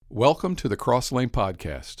Welcome to the Cross Lane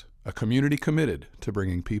Podcast, a community committed to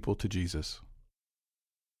bringing people to Jesus.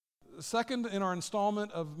 Second in our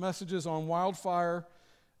installment of messages on wildfire,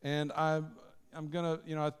 and I'm going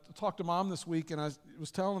to, I talked to Mom this week, and I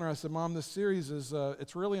was telling her, I said, Mom, this series is,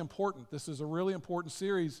 it's really important. This is a really important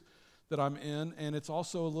series that I'm in, and it's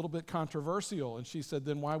also a little bit controversial. And she said,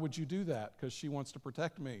 then why would you do that? Because she wants to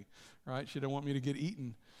protect me, right? She didn't want me to get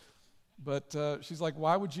eaten. But she's like,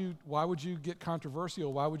 why would you get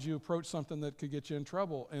controversial? Why would you approach something that could get you in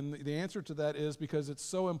trouble? And the answer to that is because it's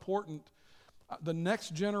so important. The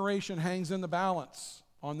next generation hangs in the balance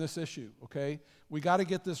on this issue, okay? We got to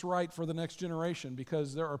get this right for the next generation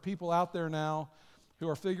because there are people out there now who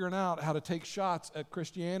are figuring out how to take shots at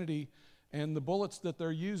Christianity, and the bullets that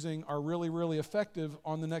they're using are really, really effective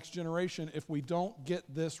on the next generation if we don't get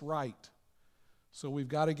this right. So we've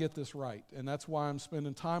got to get this right, and that's why I'm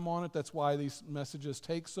spending time on it. That's why these messages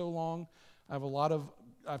take so long. I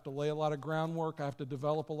have to lay a lot of groundwork. I have to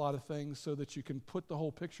develop a lot of things so that you can put the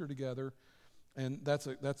whole picture together, and that's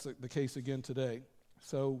the case again today.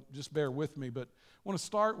 So just bear with me, but I want to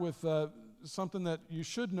start with something that you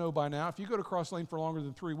should know by now. If you go to Cross Lane for longer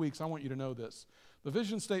than 3 weeks, I want you to know this. The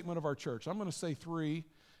vision statement of our church. I'm going to say 3.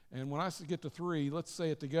 And when I get to 3, let's say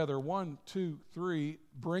it together. 1, 2, 3,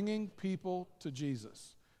 bringing people to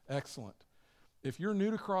Jesus. Excellent. If you're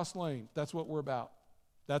new to Cross Lane, that's what we're about.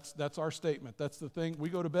 That's our statement. That's the thing. We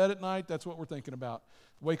go to bed at night, that's what we're thinking about.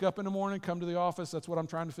 Wake up in the morning, come to the office, that's what I'm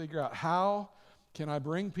trying to figure out. How can I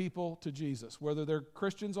bring people to Jesus, whether they're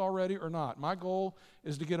Christians already or not? My goal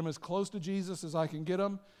is to get them as close to Jesus as I can get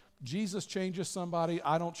them. Jesus changes somebody,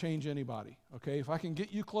 I don't change anybody. Okay? If I can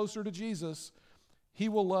get you closer to Jesus, He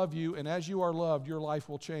will love you, and as you are loved, your life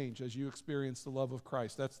will change as you experience the love of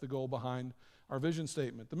Christ. That's the goal behind our vision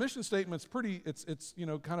statement. The mission statement's it's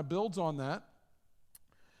kind of builds on that.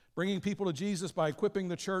 Bringing people to Jesus by equipping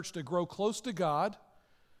the church to grow close to God,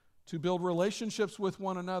 to build relationships with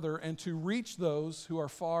one another, and to reach those who are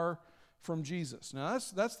far from Jesus. Now,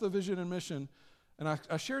 that's the vision and mission, and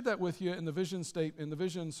I shared that with you in the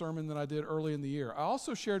vision sermon that I did early in the year. I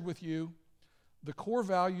also shared with you the core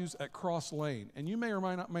values at Cross Lane. And you may or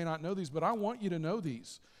may not know these, but I want you to know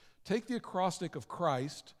these. Take the acrostic of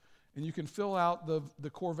Christ, and you can fill out the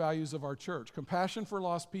core values of our church. Compassion for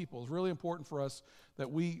lost people is really important for us that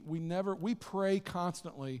we pray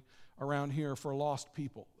constantly around here for lost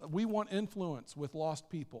people. We want influence with lost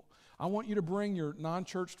people. I want you to bring your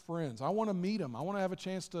non-church friends. I want to meet them. I want to have a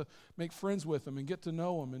chance to make friends with them and get to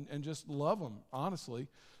know them and just love them, honestly.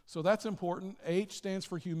 So that's important. H stands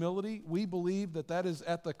for humility. We believe that is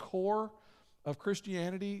at the core of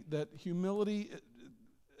Christianity, that humility,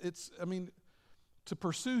 to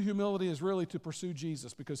pursue humility is really to pursue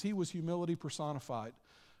Jesus because He was humility personified.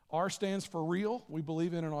 R stands for real. We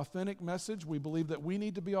believe in an authentic message. We believe that we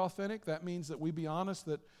need to be authentic. That means that we be honest,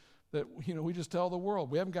 that we just tell the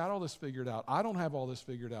world, we haven't got all this figured out. I don't have all this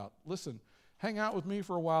figured out. Listen, hang out with me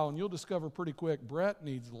for a while and you'll discover pretty quick, Brett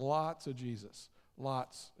needs lots of Jesus.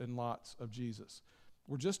 Lots and lots of Jesus.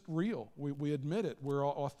 We're just real. We admit it. We're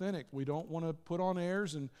authentic. We don't want to put on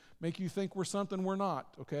airs and make you think we're something we're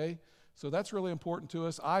not, okay? So that's really important to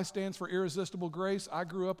us. I stands for irresistible grace. I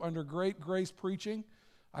grew up under great grace preaching.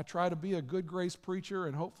 I try to be a good grace preacher,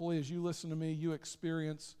 and hopefully as you listen to me, you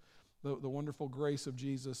experience the wonderful grace of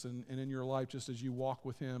Jesus and in your life just as you walk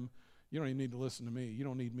with Him. You don't even need to listen to me. You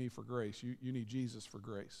don't need me for grace. You need Jesus for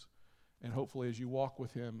grace. And hopefully as you walk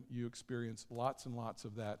with Him, you experience lots and lots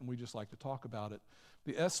of that, and we just like to talk about it.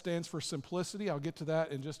 The S stands for simplicity. I'll get to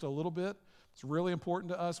that in just a little bit. It's really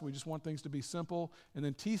important to us. We just want things to be simple. And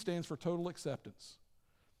then T stands for total acceptance.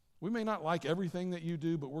 We may not like everything that you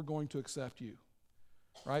do, but we're going to accept you,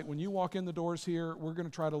 right? When you walk in the doors here, we're going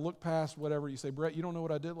to try to look past whatever. You say, Brett, you don't know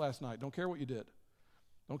what I did last night. Don't care what you did.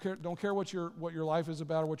 Don't care what your life is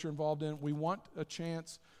about or what you're involved in. We want a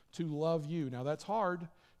chance to love you. Now, that's hard.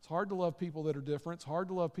 It's hard to love people that are different. It's hard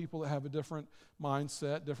to love people that have a different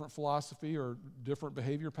mindset, different philosophy, or different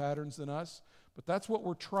behavior patterns than us. But that's what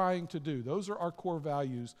we're trying to do. Those are our core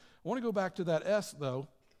values. I want to go back to that S, though.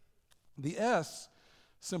 The S,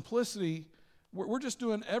 simplicity, we're just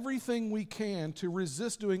doing everything we can to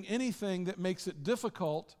resist doing anything that makes it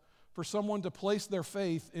difficult for someone to place their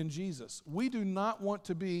faith in Jesus. We do not want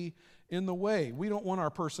to be in the way. We don't want our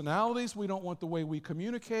personalities. We don't want the way we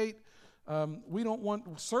communicate. We don't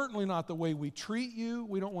want, certainly not the way we treat you.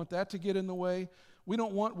 We don't want that to get in the way. We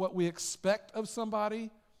don't want what we expect of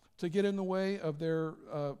somebody to get in the way of their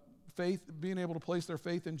faith, being able to place their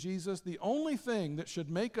faith in Jesus. The only thing that should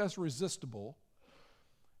make us resistible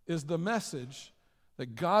is the message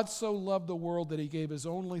that God so loved the world that He gave His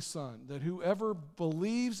only Son, that whoever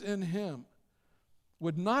believes in Him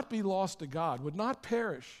would not be lost to God, would not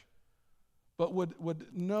perish, but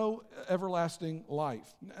would know everlasting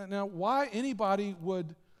life. Now, why anybody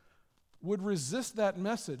would resist that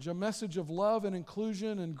message, a message of love and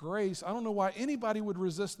inclusion and grace, I don't know why anybody would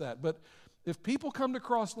resist that. But if people come to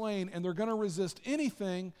Cross Lane and they're going to resist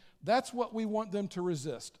anything, that's what we want them to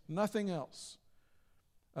resist, nothing else.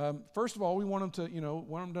 First of all, we want them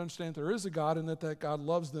to understand there is a God and that God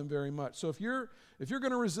loves them very much. So if you're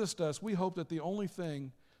going to resist us, we hope that the only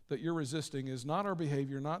thing that you're resisting is not our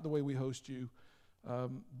behavior, not the way we host you,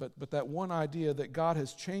 but that one idea that God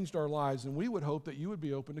has changed our lives, and we would hope that you would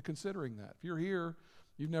be open to considering that. If you're here,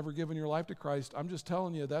 you've never given your life to Christ, I'm just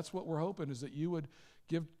telling you that's what we're hoping, is that you would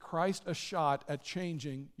give Christ a shot at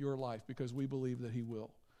changing your life, because we believe that he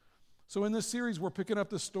will. So in this series, we're picking up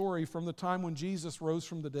the story from the time when Jesus rose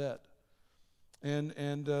from the dead. And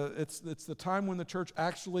it's the time when the church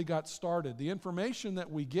actually got started. The information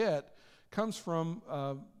that we get comes from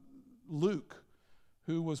Luke,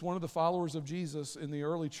 who was one of the followers of Jesus in the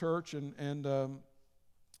early church, and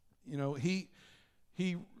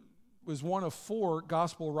he was one of 4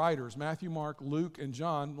 gospel writers: Matthew, Mark, Luke, and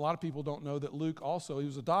John. A lot of people don't know that Luke also, he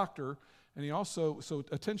was a doctor, and he also, so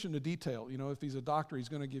attention to detail. If he's a doctor, he's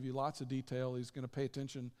going to give you lots of detail. He's going to pay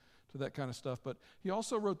attention to that kind of stuff. But he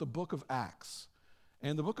also wrote the book of Acts.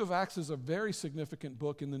 And the book of Acts is a very significant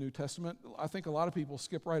book in the New Testament. I think a lot of people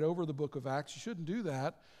skip right over the book of Acts. You shouldn't do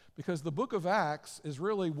that, because the book of Acts is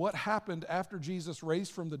really what happened after Jesus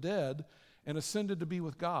raised from the dead and ascended to be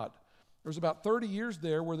with God. There's about 30 years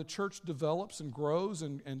there where the church develops and grows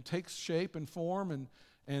and takes shape and form,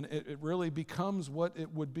 and it really becomes what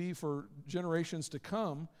it would be for generations to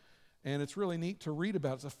come. And it's really neat to read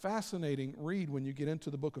about. It's a fascinating read when you get into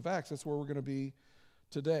the book of Acts. That's where we're going to be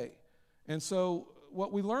today. And so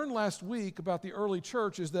what we learned last week about the early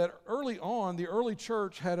church is that early on, the early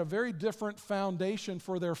church had a very different foundation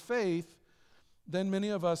for their faith than many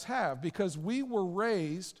of us have, because we were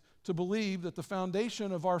raised to believe that the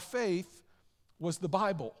foundation of our faith was the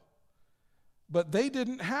Bible. But they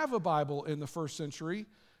didn't have a Bible in the first century.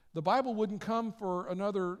 The Bible wouldn't come for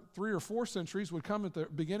another 3 or 4 centuries, would come at the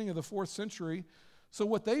beginning of the 4th century. So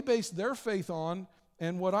what they based their faith on,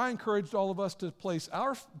 and what I encouraged all of us to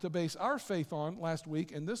base our faith on last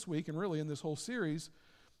week and this week, and really in this whole series,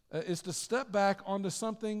 is to step back onto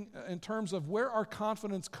something in terms of where our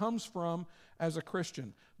confidence comes from as a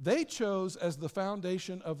Christian. They chose as the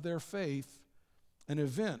foundation of their faith an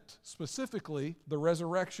event, specifically the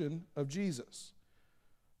resurrection of Jesus.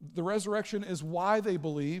 The resurrection is why they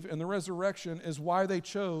believe, and the resurrection is why they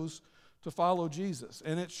chose to follow Jesus.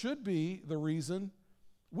 And it should be the reason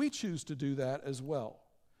we choose to do that as well.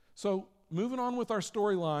 So, moving on with our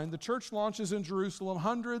storyline, the church launches in Jerusalem.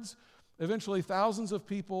 Hundreds, eventually thousands of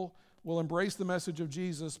people will embrace the message of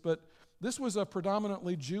Jesus, but this was a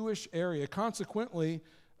predominantly Jewish area. Consequently,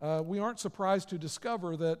 we aren't surprised to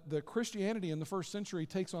discover that the Christianity in the first century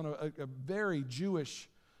takes on a very Jewish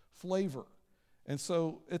flavor. And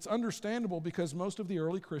so it's understandable, because most of the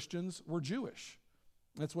early Christians were Jewish.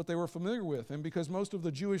 That's what they were familiar with. And because most of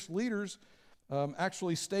the Jewish leaders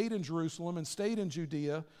actually stayed in Jerusalem and stayed in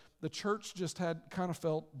Judea, the church just had kind of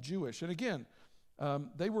felt Jewish. And again,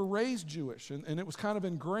 they were raised Jewish, and it was kind of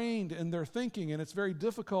ingrained in their thinking, and it's very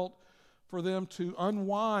difficult for them to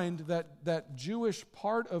unwind that Jewish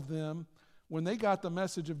part of them. When they got the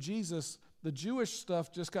message of Jesus, the Jewish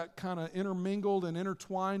stuff just got kind of intermingled and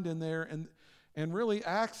intertwined in there, and really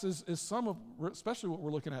Acts is some of, especially what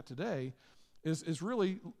we're looking at today, is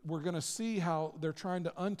really, we're going to see how they're trying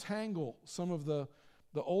to untangle some of the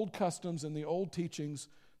old customs and the old teachings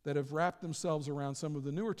that have wrapped themselves around some of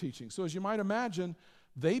the newer teachings. So as you might imagine,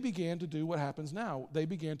 they began to do what happens now. They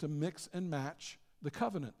began to mix and match the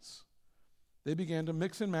covenants. They began to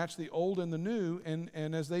mix and match the old and the new,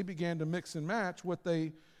 and as they began to mix and match what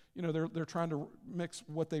they, they're trying to mix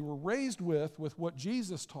what they were raised with what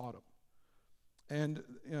Jesus taught them. And,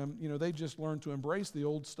 they just learned to embrace the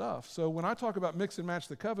old stuff. So when I talk about mix and match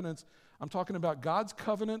the covenants, I'm talking about God's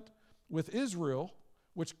covenant with Israel,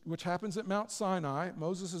 which happens at Mount Sinai.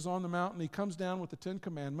 Moses is on the mountain. He comes down with the 10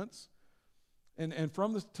 Commandments. And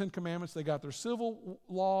from the 10 Commandments, they got their civil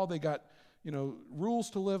law. They got, rules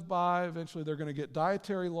to live by. Eventually, they're going to get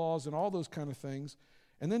dietary laws and all those kind of things.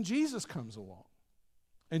 And then Jesus comes along.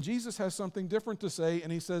 And Jesus has something different to say,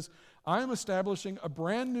 and he says, I am establishing a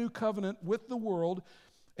brand new covenant with the world,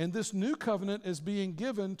 and this new covenant is being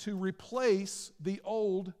given to replace the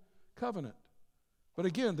old covenant. But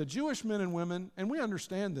again, the Jewish men and women, and we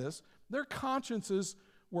understand this, their consciences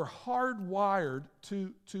were hardwired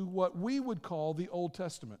to what we would call the Old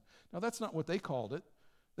Testament. Now, that's not what they called it.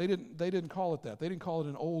 They didn't call it that. They didn't call it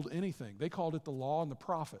an old anything. They called it the law and the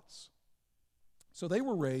prophets. So they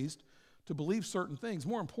were raised to believe certain things.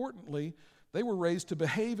 More importantly, they were raised to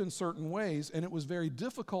behave in certain ways, and it was very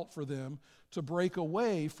difficult for them to break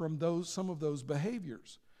away from some of those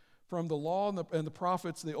behaviors, from the law and the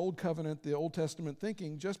prophets, the Old Covenant, the Old Testament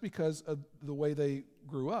thinking, just because of the way they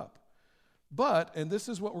grew up. But, and this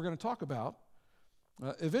is what we're going to talk about,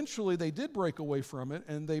 eventually they did break away from it,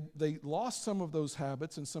 and they lost some of those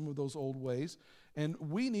habits and some of those old ways, and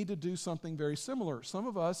we need to do something very similar. Some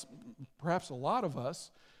of us, perhaps a lot of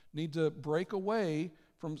us, need to break away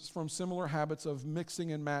from similar habits of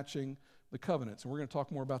mixing and matching the covenants. And we're going to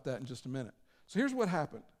talk more about that in just a minute. So here's what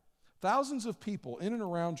happened. Thousands of people in and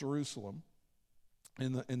around Jerusalem,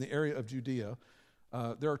 in the area of Judea,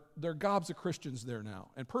 there are gobs of Christians there now.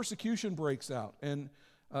 And persecution breaks out. And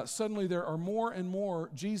suddenly there are more and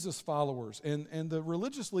more Jesus followers. And the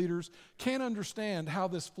religious leaders can't understand how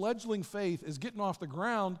this fledgling faith is getting off the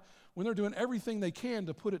ground when they're doing everything they can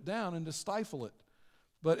to put it down and to stifle it.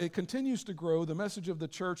 But it continues to grow. The message of the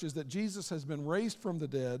church is that Jesus has been raised from the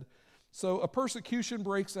dead. So a persecution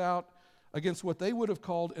breaks out against what they would have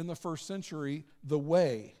called in the first century the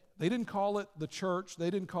way. They didn't call it the church.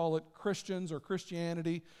 They didn't call it Christians or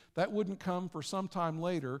Christianity. That wouldn't come for some time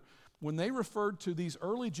later. When they referred to these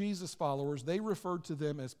early Jesus followers, they referred to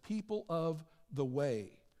them as people of the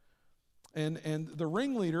way. And the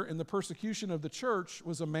ringleader in the persecution of the church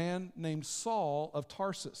was a man named Saul of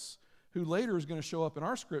Tarsus, who later is going to show up in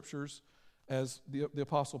our scriptures as the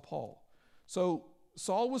Apostle Paul. So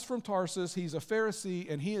Saul was from Tarsus. He's a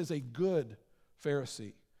Pharisee, and he is a good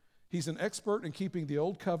Pharisee. He's an expert in keeping the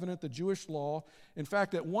Old Covenant, the Jewish law. In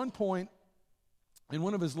fact, at one point in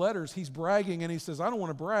one of his letters, he's bragging, and he says, I don't want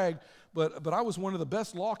to brag, but I was one of the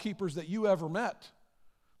best law keepers that you ever met.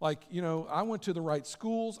 Like, I went to the right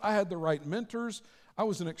schools. I had the right mentors. I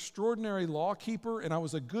was an extraordinary law keeper, and I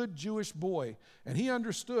was a good Jewish boy. And he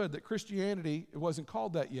understood that Christianity, it wasn't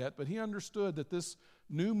called that yet, but he understood that this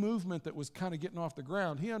new movement that was kind of getting off the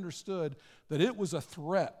ground, he understood that it was a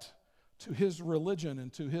threat to his religion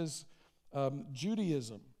and to his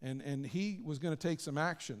Judaism, and he was going to take some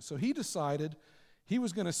action. So he decided he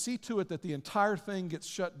was going to see to it that the entire thing gets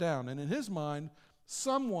shut down. And in his mind,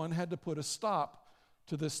 someone had to put a stop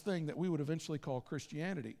to this thing that we would eventually call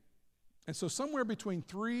Christianity. And so somewhere between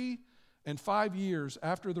 3 and 5 years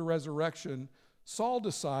after the resurrection, Saul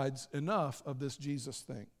decides enough of this Jesus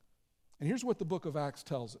thing. And here's what the book of Acts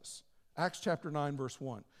tells us. Acts chapter 9, verse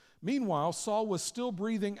 1. Meanwhile, Saul was still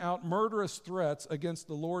breathing out murderous threats against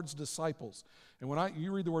the Lord's disciples. And when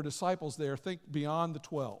you read the word disciples there, think beyond the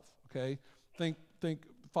 12, okay? Think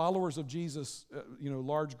followers of Jesus,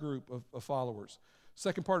 large group of followers.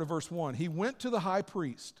 Second part of verse 1. He went to the high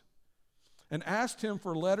priest and asked him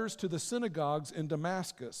for letters to the synagogues in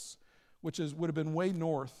Damascus, which would have been way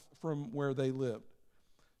north from where they lived,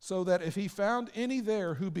 so that if he found any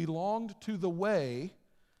there who belonged to the way,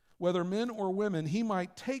 whether men or women, he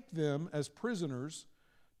might take them as prisoners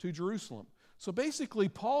to Jerusalem. So basically,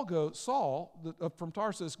 Saul from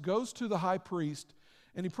Tarsus goes to the high priest,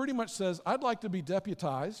 and he pretty much says, I'd like to be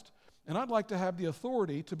deputized, and I'd like to have the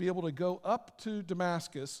authority to be able to go up to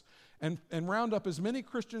Damascus and round up as many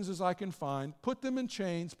Christians as I can find, put them in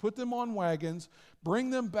chains, put them on wagons, bring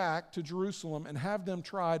them back to Jerusalem, and have them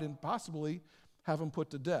tried and possibly have them put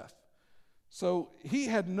to death. So he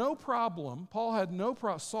had no problem,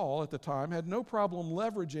 Saul at the time had no problem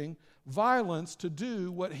leveraging violence to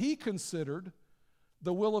do what he considered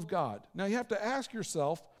the will of God. Now you have to ask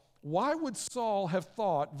yourself, why would Saul have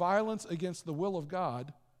thought violence against the will of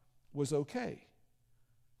God was okay?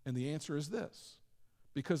 And the answer is this: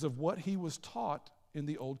 because of what he was taught in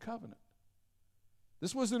the Old Covenant.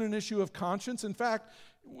 This wasn't an issue of conscience. In fact,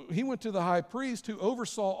 he went to the high priest who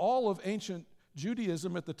oversaw all of ancient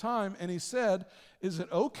Judaism at the time, and he said, is it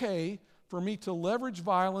okay for me to leverage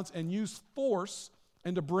violence and use force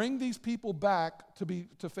and to bring these people back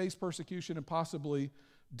to face persecution and possibly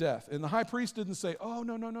death? And the high priest didn't say, oh,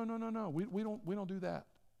 no, we don't do that.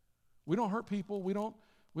 We don't hurt people. We don't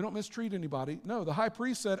mistreat anybody. No, the high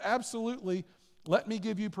priest said, absolutely, let me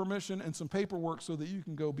give you permission and some paperwork so that you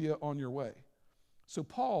can go be on your way. So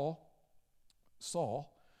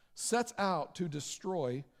Saul, sets out to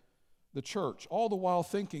destroy the church, all the while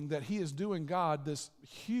thinking that he is doing God this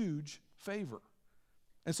huge favor.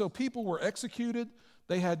 And so people were executed.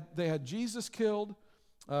 They had Jesus killed.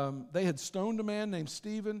 They had stoned a man named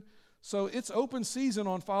Stephen. So it's open season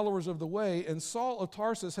on followers of the way, and Saul of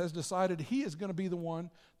Tarsus has decided he is going to be the one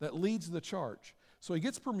that leads the charge. So he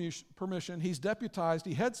gets permission, he's deputized,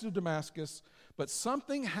 he heads to Damascus, but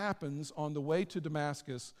something happens on the way to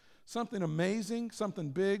Damascus something amazing, something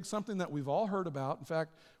big, something that we've all heard about. In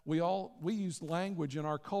fact, we use language in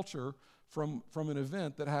our culture from an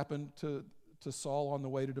event that happened to Saul on the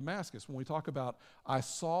way to Damascus. When we talk about, I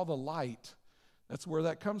saw the light, that's where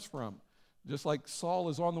that comes from. Just like Saul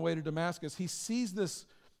is on the way to Damascus, he sees this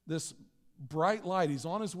bright light. He's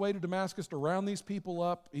on his way to Damascus to round these people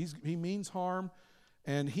up. He means harm,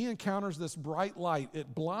 and he encounters this bright light.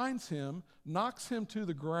 It blinds him, knocks him to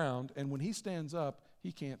the ground, and when he stands up,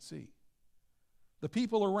 he can't see. The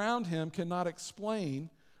people around him cannot explain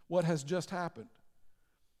what has just happened.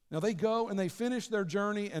 Now they go and they finish their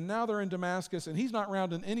journey, and now they're in Damascus, and he's not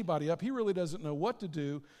rounding anybody up. He really doesn't know what to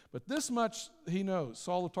do, but this much he knows.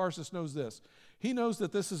 Saul of Tarsus knows this. He knows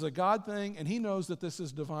that this is a God thing, and he knows that this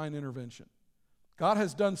is divine intervention. God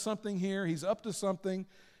has done something here. He's up to something,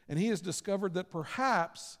 and he has discovered that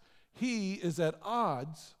perhaps he is at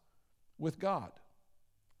odds with God.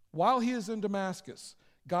 While he is in Damascus,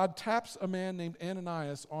 God taps a man named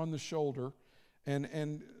Ananias on the shoulder,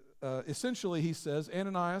 and essentially he says,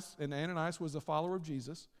 Ananias was a follower of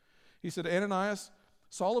Jesus. He said, Ananias,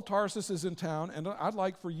 Saul of Tarsus is in town, and I'd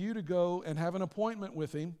like for you to go and have an appointment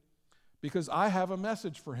with him because I have a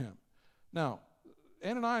message for him. Now,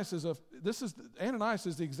 Ananias is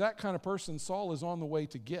the exact kind of person Saul is on the way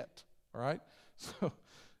to get, all right?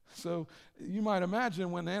 So you might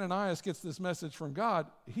imagine when Ananias gets this message from God,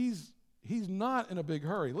 he's not in a big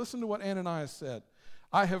hurry. Listen to what Ananias said.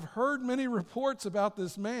 I have heard many reports about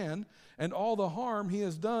this man and all the harm he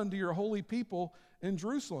has done to your holy people in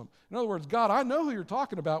Jerusalem. In other words, God, I know who you're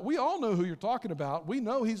talking about. We all know who you're talking about. We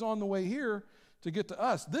know he's on the way here to get to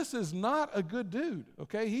us. This is not a good dude,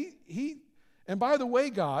 okay? And by the way,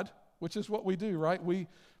 God, which is what we do, right? We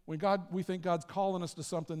think God's calling us to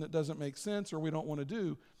something that doesn't make sense or we don't want to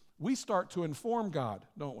do, we start to inform God,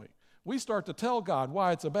 don't we? We start to tell God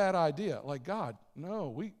why it's a bad idea. Like, God, no,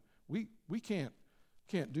 we can't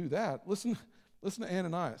do that. Listen to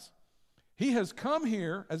Ananias. He has come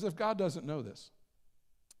here, as if God doesn't know this.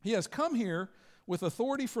 He has come here with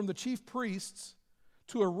authority from the chief priests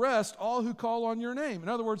to arrest all who call on your name. In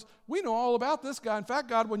other words, we know all about this guy. In fact,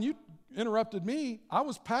 God, when you interrupted me, I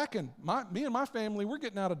was packing. Me and my family, we're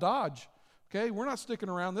getting out of Dodge. Okay, we're not sticking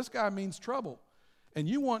around. This guy means trouble. And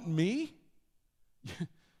you want me?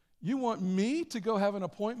 You want me to go have an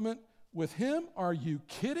appointment with him? Are you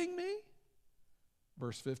kidding me?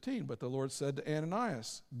 Verse 15, but the Lord said to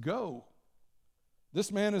Ananias, go.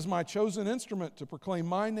 This man is my chosen instrument to proclaim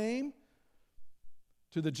my name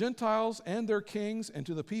to the Gentiles and their kings and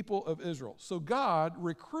to the people of Israel. So God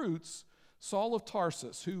recruits Saul of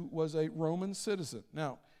Tarsus, who was a Roman citizen.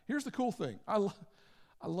 Now, here's the cool thing. I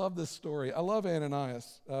love this story. I love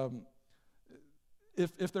Ananias.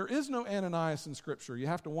 If there is no Ananias in Scripture, you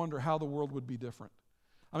have to wonder how the world would be different.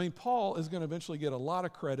 I mean, Paul is going to eventually get a lot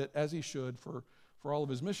of credit, as he should, for all of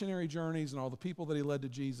his missionary journeys and all the people that he led to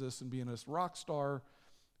Jesus and being this rock star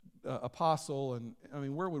apostle. And I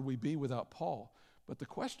mean, where would we be without Paul? But the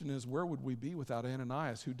question is, where would we be without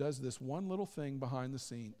Ananias, who does this one little thing behind the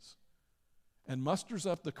scenes and musters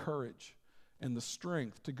up the courage and the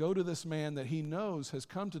strength to go to this man that he knows has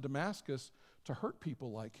come to Damascus to hurt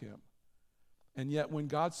people like him. And yet when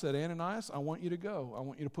God said, Ananias, I want you to go. I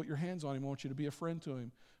want you to put your hands on him. I want you to be a friend to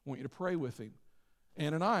him. I want you to pray with him.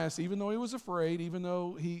 Ananias, even though he was afraid, even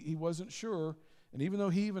though he wasn't sure, and even though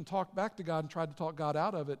he even talked back to God and tried to talk God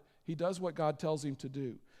out of it, he does what God tells him to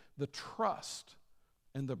do. The trust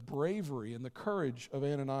and the bravery and the courage of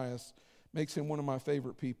Ananias makes him one of my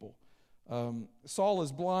favorite people. Saul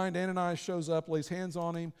is blind. Ananias shows up, lays hands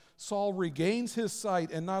on him. Saul regains his sight,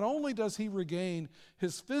 and not only does he regain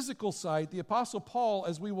his physical sight, the Apostle Paul,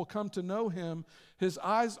 as we will come to know him, his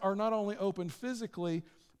eyes are not only opened physically,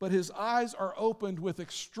 but his eyes are opened with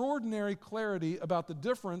extraordinary clarity about the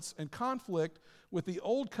difference and conflict with the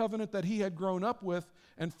old covenant that he had grown up with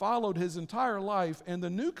and followed his entire life, and the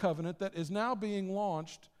new covenant that is now being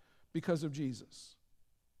launched because of Jesus.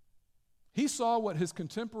 He saw what his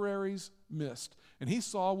contemporaries missed, and he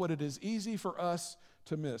saw what it is easy for us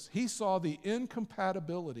to miss. He saw the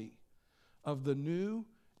incompatibility of the new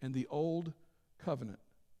and the old covenant,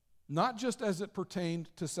 not just as it pertained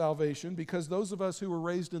to salvation, because those of us who were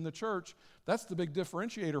raised in the church, that's the big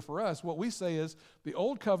differentiator for us. What we say is the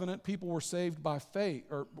old covenant, people were saved by faith,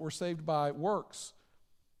 or were saved by works.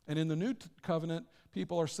 And in the new covenant,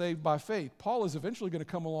 people are saved by faith. Paul is eventually going to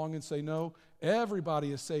come along and say, no,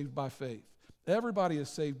 everybody is saved by faith. Everybody is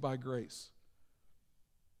saved by grace.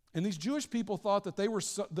 And these Jewish people thought that they were,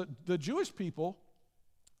 the Jewish people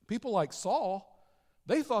like Saul,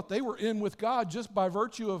 they thought they were in with God just by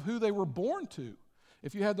virtue of who they were born to.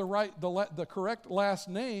 If you had the correct last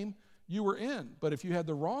name, you were in. But if you had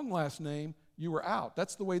the wrong last name, you were out.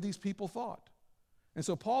 That's the way these people thought. And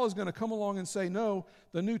so Paul is going to come along and say, no,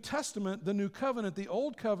 the New Testament, the New Covenant, the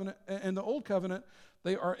Old Covenant, and the Old Covenant,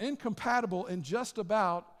 they are incompatible in just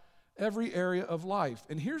about every area of life.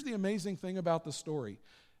 And here's the amazing thing about the story.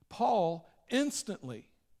 Paul instantly,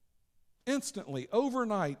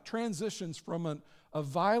 overnight, transitions from a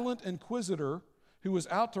violent inquisitor who was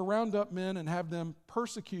out to round up men and have them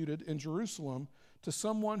persecuted in Jerusalem to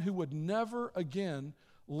someone who would never again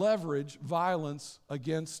leverage violence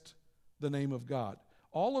against the name of God.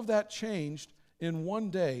 All of that changed in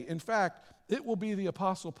one day. In fact, it will be the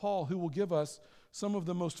Apostle Paul who will give us some of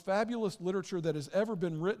the most fabulous literature that has ever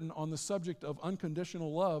been written on the subject of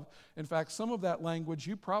unconditional love. In fact, some of that language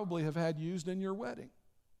you probably have had used in your wedding.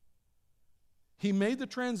 He made the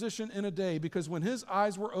transition in a day because when his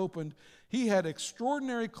eyes were opened, he had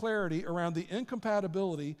extraordinary clarity around the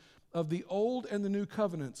incompatibility of the Old and the New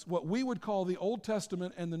Covenants, what we would call the Old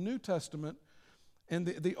Testament and the New Testament, and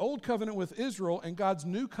the Old Covenant with Israel and God's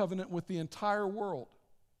New Covenant with the entire world.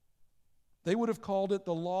 They would have called it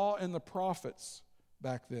the law and the prophets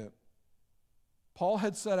back then. Paul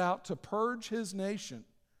had set out to purge his nation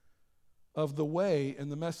of the way and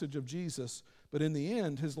the message of Jesus, but in the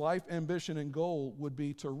end, his life, ambition, and goal would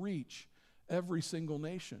be to reach every single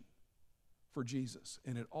nation for Jesus.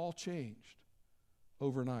 And it all changed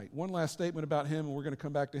overnight. One last statement about him, and we're going to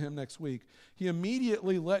come back to him next week. He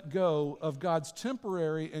immediately let go of God's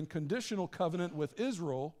temporary and conditional covenant with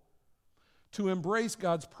Israel to embrace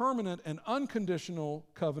God's permanent and unconditional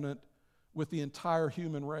covenant with the entire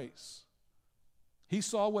human race. He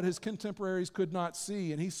saw what his contemporaries could not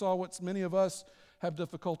see, and he saw what many of us have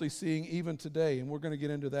difficulty seeing even today, and we're going to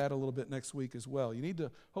get into that a little bit next week as well. You need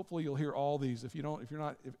to, hopefully you'll hear all these. If you're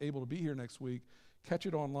not able to be here next week, catch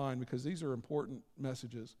it online because these are important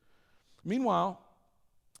messages. Meanwhile,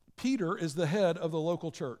 Peter is the head of the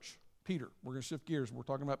local church. Peter, we're going to shift gears. We're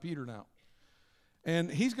talking about Peter now.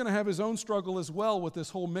 And he's going to have his own struggle as well with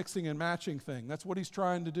this whole mixing and matching thing. That's what he's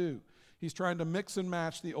trying to do. He's trying to mix and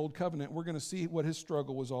match the Old Covenant. We're going to see what his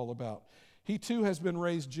struggle was all about. He too has been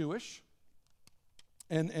raised Jewish.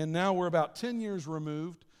 And now we're about 10 years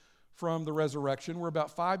removed from the resurrection. We're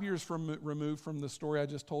about 5 years removed from the story I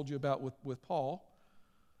just told you about with Paul.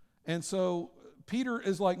 And so Peter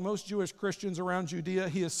is like most Jewish Christians around Judea.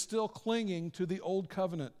 He is still clinging to the Old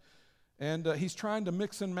Covenant. And he's trying to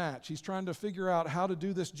mix and match. He's trying to figure out how to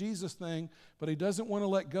do this Jesus thing, but he doesn't want to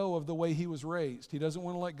let go of the way he was raised. He doesn't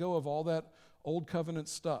want to let go of all that Old Covenant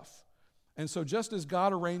stuff. And so just as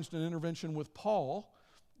God arranged an intervention with Paul,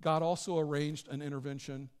 God also arranged an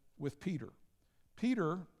intervention with Peter.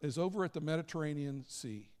 Peter is over at the Mediterranean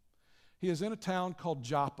Sea. He is in a town called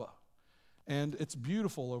Joppa. And it's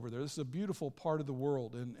beautiful over there. This is a beautiful part of the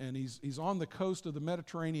world. And he's on the coast of the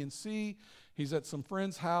Mediterranean Sea. He's at some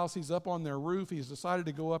friend's house. He's up on their roof. He's decided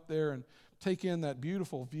to go up there and take in that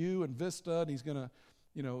beautiful view and vista. And he's going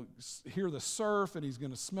to, hear the surf. And he's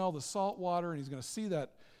going to smell the salt water. And he's going to see that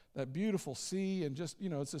beautiful sea. And just,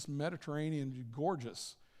 it's this Mediterranean,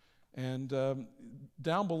 gorgeous. And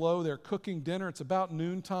down below, they're cooking dinner. It's about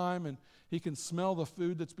noontime. And he can smell the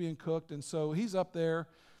food that's being cooked. And so he's up there.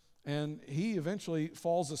 And he eventually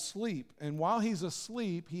falls asleep. And while he's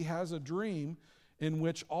asleep, he has a dream in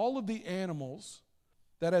which all of the animals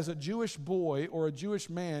that as a Jewish boy or a Jewish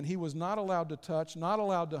man he was not allowed to touch, not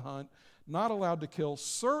allowed to hunt, not allowed to kill,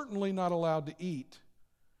 certainly not allowed to eat.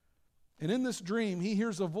 And in this dream, he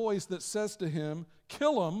hears a voice that says to him,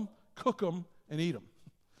 kill them, cook them, and eat them.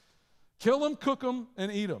 Kill them, cook them,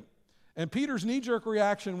 and eat them. And Peter's knee-jerk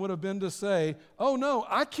reaction would have been to say, oh no,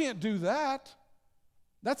 I can't do that.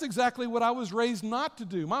 That's exactly what I was raised not to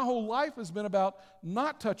do. My whole life has been about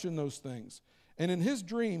not touching those things. And in his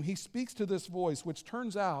dream, he speaks to this voice, which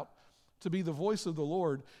turns out to be the voice of the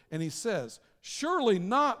Lord. And he says, surely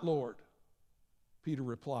not, Lord. Peter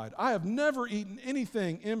replied, I have never eaten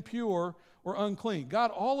anything impure or unclean.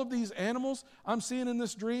 God, all of these animals I'm seeing in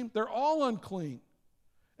this dream, they're all unclean.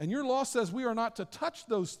 And your law says we are not to touch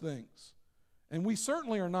those things. And we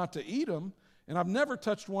certainly are not to eat them. And I've never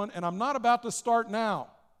touched one, and I'm not about to start now.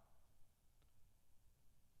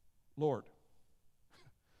 Lord,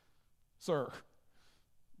 sir,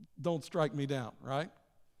 don't strike me down, right?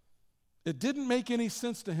 It didn't make any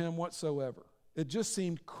sense to him whatsoever. It just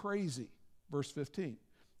seemed crazy. Verse 15,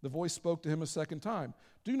 the voice spoke to him a second time.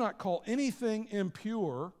 Do not call anything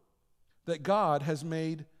impure that God has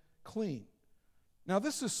made clean. Now,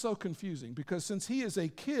 this is so confusing because since he is a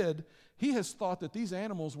kid, he has thought that these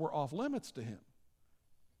animals were off limits to him.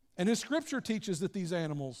 And his scripture teaches that these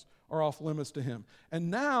animals are off limits to him.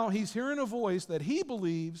 And now he's hearing a voice that he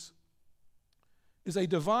believes is a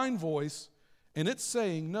divine voice, and it's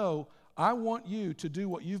saying, no, I want you to do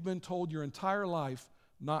what you've been told your entire life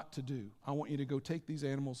not to do. I want you to go take these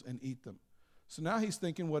animals and eat them. So now he's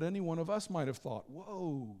thinking what any one of us might have thought.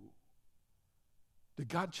 Whoa, did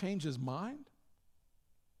God change his mind?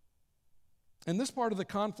 And this part of the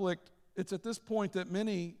conflict, it's at this point that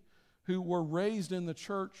many who were raised in the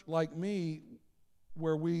church like me,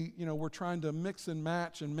 where we're trying to mix and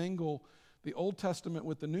match and mingle the Old Testament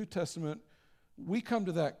with the New Testament, we come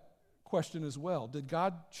to that question as well. Did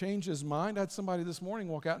God change his mind? I had somebody this morning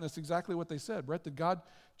walk out and that's exactly what they said. Brett, did God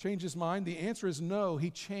change his mind? The answer is no. He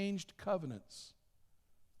changed covenants.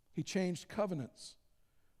 He changed covenants.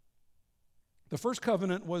 The first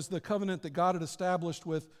covenant was the covenant that God had established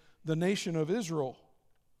with the nation of Israel.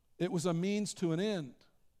 It was a means to an end.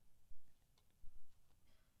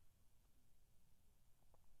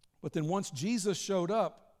 But then once Jesus showed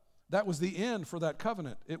up, that was the end for that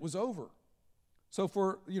covenant. It was over. So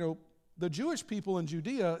for, the Jewish people in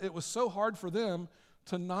Judea, it was so hard for them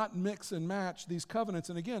to not mix and match these covenants.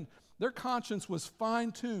 And again, their conscience was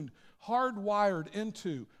fine-tuned, hardwired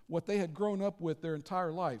into what they had grown up with their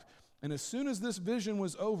entire life. And as soon as this vision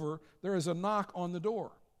was over, there is a knock on the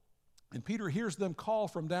door. And Peter hears them call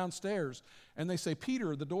from downstairs. And they say,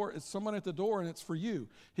 Peter, the door, it's someone at the door and it's for you.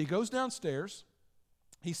 He goes downstairs.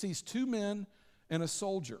 He sees two men and a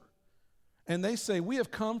soldier. And they say, we have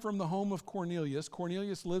come from the home of Cornelius.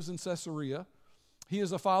 Cornelius lives in Caesarea. He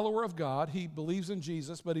is a follower of God. He believes in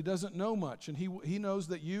Jesus, but he doesn't know much. And he knows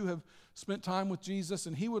that you have spent time with Jesus,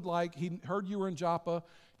 and he heard you were in Joppa.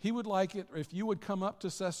 He would like it if you would come up to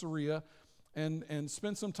Caesarea and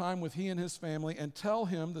spend some time with he and his family and tell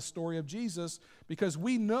him the story of Jesus, because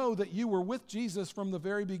we know that you were with Jesus from the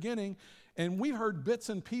very beginning, and we've heard bits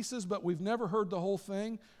and pieces, but we've never heard the whole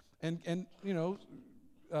thing.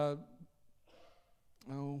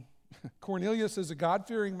 Cornelius is a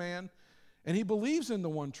God-fearing man, and he believes in the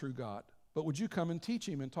one true God. But would you come and teach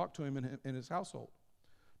him and talk to him in his household?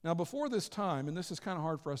 Now, before this time, and this is kind of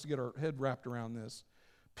hard for us to get our head wrapped around this,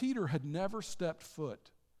 Peter had never stepped foot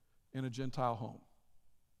in a Gentile home.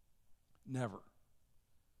 Never.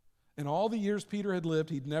 In all the years Peter had lived,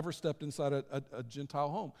 he'd never stepped inside a Gentile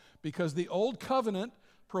home because the Old Covenant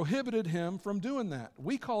prohibited him from doing that.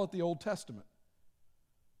 We call it the Old Testament,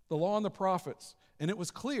 the law and the prophets. And it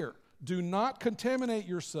was clear, do not contaminate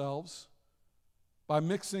yourselves by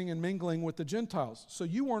mixing and mingling with the Gentiles. So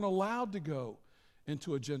you weren't allowed to go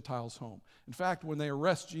into a Gentile's home. In fact, when they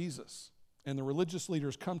arrest Jesus and the religious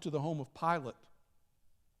leaders come to the home of Pilate,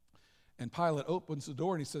 and Pilate opens the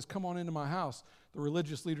door and he says, come on into my house. The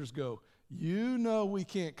religious leaders go, you know we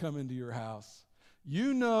can't come into your house.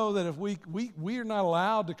 You know that if we are not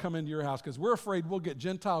allowed to come into your house because we're afraid we'll get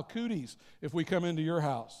Gentile cooties if we come into your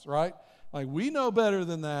house, right? Like, we know better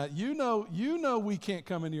than that. You know we can't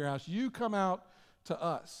come into your house. You come out to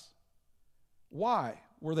us. Why?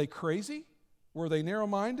 Were they crazy? Were they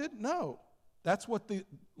narrow-minded? No. That's what the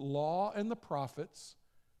law and the prophets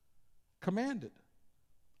commanded.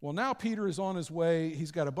 Well, now Peter is on his way.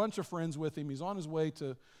 He's got a bunch of friends with him. He's on his way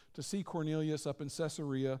to see Cornelius up in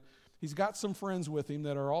Caesarea. He's got some friends with him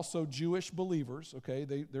that are also Jewish believers, okay?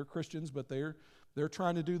 They're Christians, but they're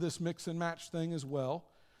trying to do this mix and match thing as well.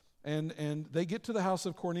 And they get to the house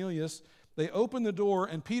of Cornelius. They open the door,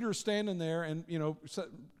 and Peter's standing there, and,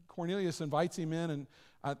 Cornelius invites him in. And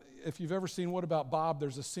if you've ever seen What About Bob,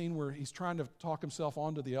 there's a scene where he's trying to talk himself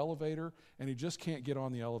onto the elevator, and he just can't get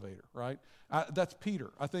on the elevator, right? That's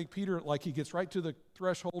Peter. I think Peter, he gets right to the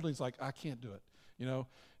threshold, and he's like, I can't do it, and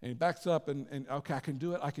he backs up, and okay, I can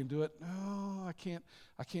do it. No, I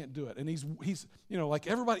can't do it. And he's like,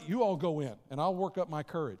 everybody, you all go in, and I'll work up my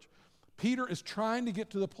courage. Peter is trying to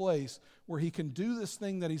get to the place where he can do this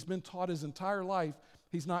thing that he's been taught his entire life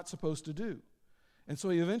he's not supposed to do. And so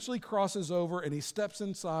he eventually crosses over and he steps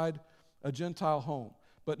inside a Gentile home.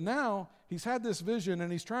 But now he's had this vision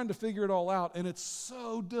and he's trying to figure it all out, and it's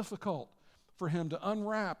so difficult for him to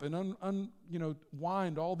unwrap and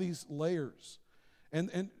wind all these layers.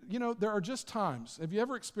 And there are just times. Have you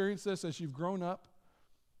ever experienced this as you've grown up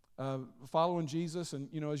following Jesus, and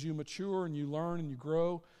as you mature and you learn and you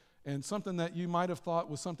grow, and something that you might have thought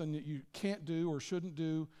was something that you can't do or shouldn't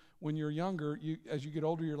do when you're younger, as you get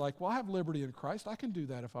older, you're like, well, I have liberty in Christ. I can do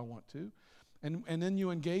that if I want to. And then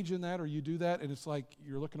you engage in that, or you do that, and it's like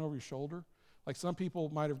you're looking over your shoulder. Like, some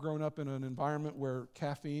people might have grown up in an environment where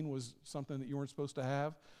caffeine was something that you weren't supposed to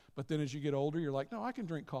have, but then as you get older, you're like, no, I can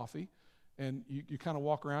drink coffee. And you kind of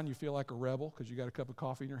walk around, you feel like a rebel because you got a cup of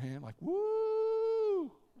coffee in your hand, like,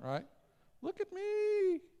 woo, right? Look at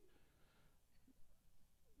me.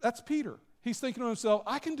 That's Peter. He's thinking to himself,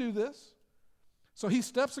 I can do this. So he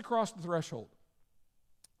steps across the threshold.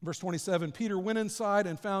 Verse 27, Peter went inside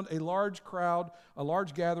and found a large crowd, a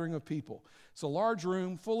large gathering of people. It's a large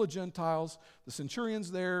room full of Gentiles. The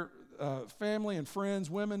centurion's there, family and friends,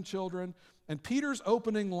 women, children. And Peter's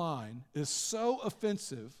opening line is so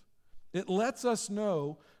offensive, it lets us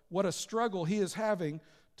know what a struggle he is having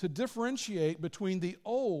to differentiate between the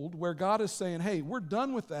old, where God is saying, hey, we're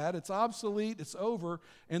done with that, it's obsolete, it's over,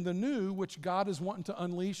 and the new, which God is wanting to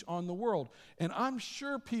unleash on the world. And I'm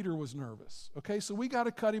sure Peter was nervous, okay? So we got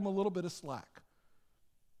to cut him a little bit of slack.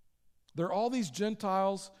 There are all these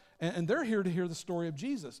Gentiles, and they're here to hear the story of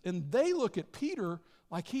Jesus. And they look at Peter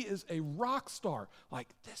like he is a rock star, like,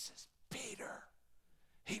 this is Peter.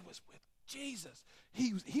 He was with Jesus.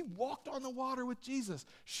 He walked on the water with Jesus.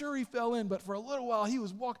 Sure, he fell in, but for a little while he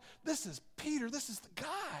was walking. This is Peter. This is the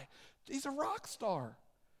guy. He's a rock star.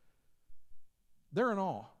 They're in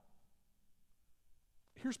awe.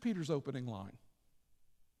 Here's Peter's opening line.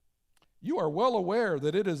 You are well aware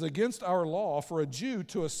that it is against our law for a Jew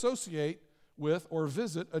to associate with or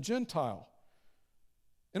visit a Gentile.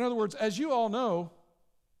 In other words, as you all know,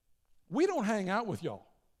 we don't hang out with y'all.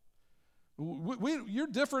 You're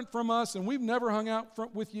different from us, and we've never hung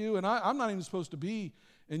out with you, and I'm not even supposed to be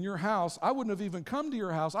in your house. I wouldn't have even come to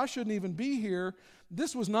your house. I shouldn't even be here.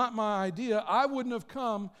 This was not my idea. I wouldn't have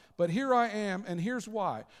come, but here I am, and here's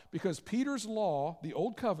why. Because Peter's law, the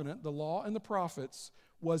Old Covenant, the law and the prophets,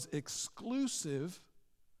 was exclusive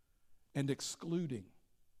and excluding.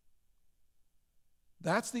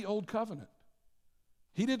 That's the Old Covenant.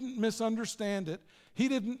 He didn't misunderstand it. He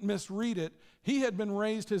didn't misread it. He had been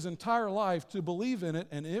raised his entire life to believe in it,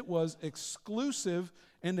 and it was exclusive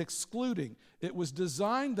and excluding. It was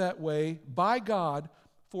designed that way by God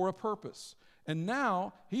for a purpose. And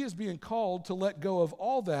now he is being called to let go of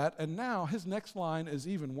all that, and now his next line is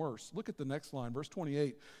even worse. Look at the next line, verse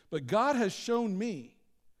 28. But God has shown me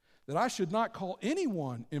that I should not call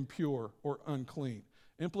anyone impure or unclean.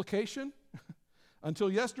 Implication?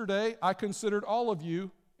 Until yesterday, I considered all of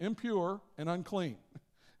you impure and unclean.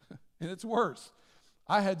 And it's worse.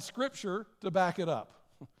 I had scripture to back it up,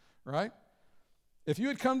 right? If you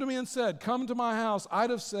had come to me and said, come to my house,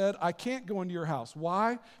 I'd have said, I can't go into your house.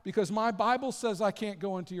 Why? Because my Bible says I can't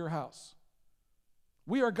go into your house.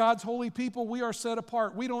 We are God's holy people. We are set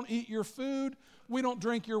apart. We don't eat your food. We don't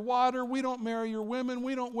drink your water. We don't marry your women.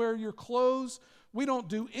 We don't wear your clothes. We don't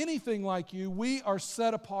do anything like you. We are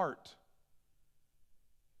set apart.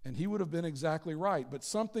 And he would have been exactly right. But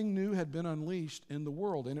something new had been unleashed in the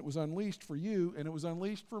world, and it was unleashed for you, and it was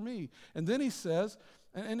unleashed for me. And then he says,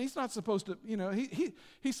 and he's not supposed to,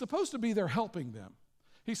 he's supposed to be there helping them.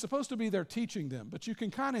 He's supposed to be there teaching them. But you can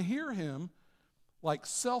kind of hear him like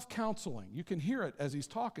self-counseling. You can hear it as he's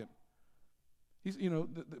talking. He's,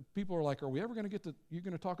 the people are like, are we ever going to get to, you're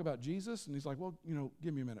going to talk about Jesus? And he's like, well,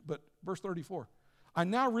 give me a minute. But verse 34, I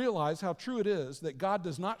now realize how true it is that God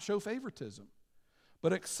does not show favoritism,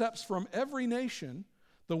 but accepts from every nation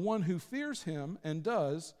the one who fears him and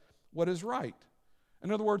does what is right.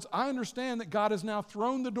 In other words, I understand that God has now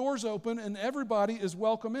thrown the doors open and everybody is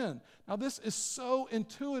welcome in. Now, this is so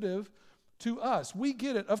intuitive to us. We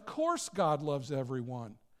get it. Of course God loves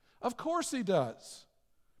everyone. Of course he does.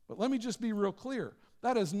 But let me just be real clear.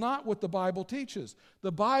 That is not what the Bible teaches.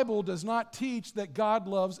 The Bible does not teach that God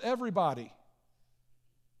loves everybody.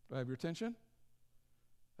 Do I have your attention?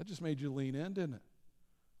 That just made you lean in, didn't it?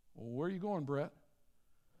 Well, where are you going, Brett?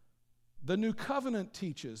 The New Covenant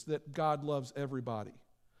teaches that God loves everybody.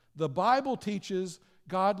 The Bible teaches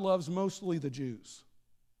God loves mostly the Jews.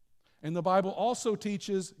 And the Bible also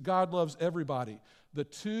teaches God loves everybody. The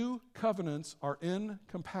two covenants are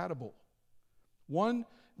incompatible. One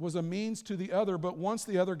was a means to the other, but once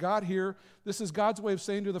the other got here, this is God's way of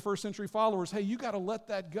saying to the first century followers, hey, you got to let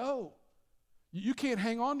that go. You can't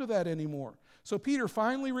hang on to that anymore. So Peter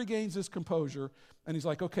finally regains his composure, and he's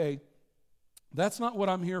like, okay, that's not what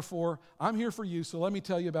I'm here for. I'm here for you, so let me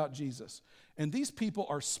tell you about Jesus. And these people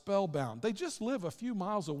are spellbound. They just live a few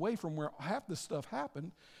miles away from where half this stuff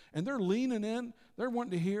happened, and they're leaning in. They're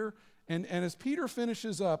wanting to hear. And as Peter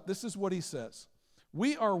finishes up, this is what he says.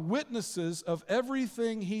 We are witnesses of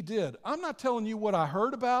everything he did. I'm not telling you what I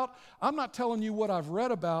heard about. I'm not telling you what I've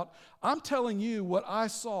read about. I'm telling you what I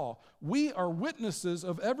saw. We are witnesses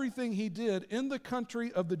of everything he did in the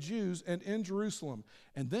country of the Jews and in Jerusalem.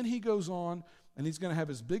 And then he goes on, and he's going to have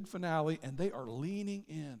his big finale, and they are leaning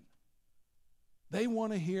in. They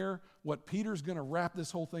want to hear what Peter's going to wrap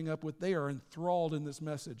this whole thing up with. They are enthralled in this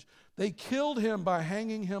message. They killed him by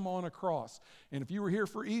hanging him on a cross. And if you were here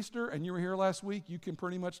for Easter and you were here last week, you can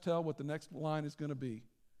pretty much tell what the next line is going to be.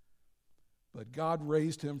 But God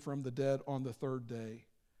raised him from the dead on the third day.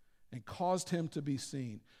 and caused him to be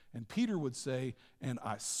seen. And Peter would say, and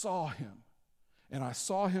I saw him. And I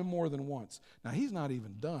saw him more than once. Now, he's not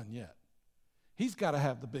even done yet. He's got to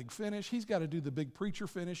have the big finish. He's got to do the big preacher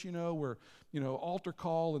finish, where, altar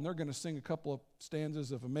call, and they're going to sing a couple of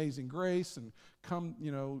stanzas of Amazing Grace and come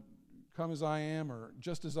as I am, or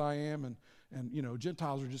just as I am, and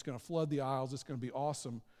Gentiles are just going to flood the aisles. It's going to be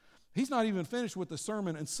awesome. He's not even finished with the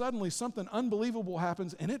sermon, and suddenly something unbelievable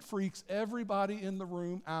happens, and it freaks everybody in the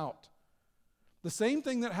room out. The same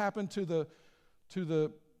thing that happened to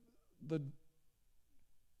the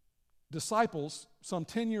disciples some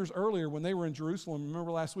 10 years earlier when they were in Jerusalem.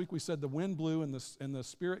 Remember last week we said the wind blew and the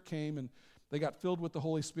Spirit came and they got filled with the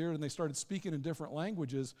Holy Spirit and they started speaking in different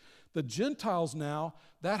languages. The Gentiles now,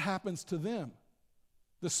 that happens to them.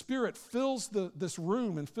 The Spirit fills this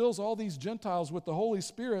room and fills all these Gentiles with the Holy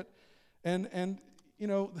Spirit, and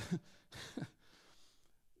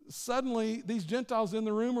suddenly these Gentiles in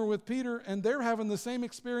the room are with Peter, and they're having the same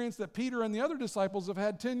experience that Peter and the other disciples have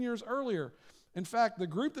had 10 years earlier. In fact, the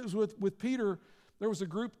group that was with Peter, there was a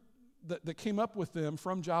group that came up with them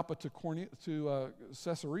from Joppa to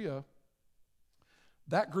Caesarea.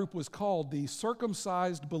 That group was called the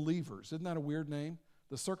circumcised believers. Isn't that a weird name?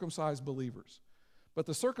 The circumcised believers. But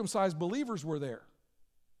the circumcised believers were there.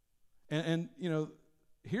 And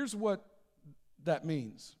here's what that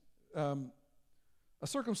means. A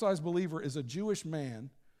circumcised believer is a Jewish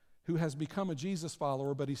man who has become a Jesus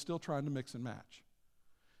follower, but he's still trying to mix and match.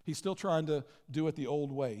 He's still trying to do it the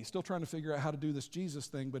old way. He's still trying to figure out how to do this Jesus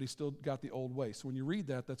thing, but he's still got the old way. So when you read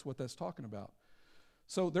that, that's what that's talking about.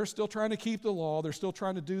 So they're still trying to keep the law. They're still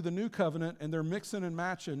trying to do the new covenant, and they're mixing and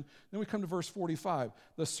matching. Then we come to verse 45.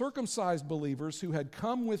 The circumcised believers who had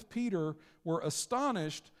come with Peter were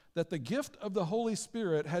astonished that the gift of the Holy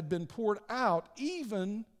Spirit had been poured out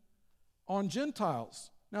even on Gentiles.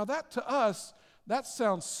 Now that to us, that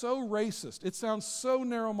sounds so racist. It sounds so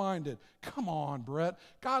narrow-minded. Come on, Brett.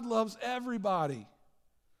 God loves everybody.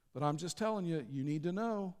 But I'm just telling you, you need to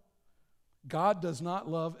know, God does not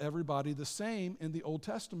love everybody the same in the Old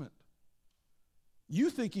Testament. You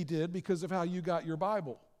think he did because of how you got your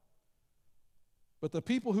Bible. But the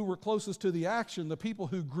people who were closest to the action, the people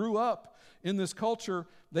who grew up in this culture,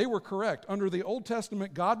 they were correct. Under the Old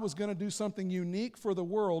Testament, God was going to do something unique for the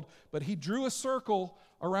world, but he drew a circle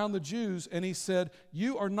around the Jews and he said,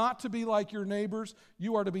 you are not to be like your neighbors.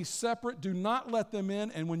 You are to be separate. Do not let them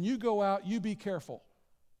in. And when you go out, you be careful.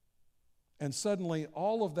 And suddenly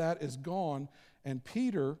all of that is gone, and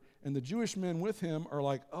Peter and the Jewish men with him are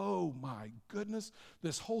like, oh my goodness,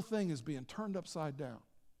 this whole thing is being turned upside down.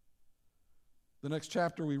 The next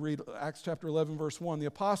chapter we read, Acts chapter 11, verse 1. The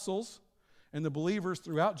apostles and the believers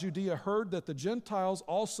throughout Judea heard that the Gentiles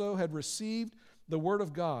also had received the word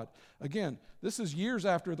of God. Again, this is years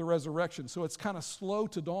after the resurrection, so it's kind of slow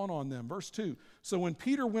to dawn on them. Verse 2. So when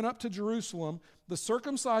Peter went up to Jerusalem, the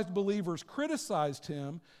circumcised believers criticized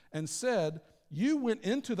him and said, you went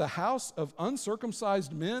into the house of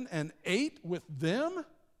uncircumcised men and ate with them?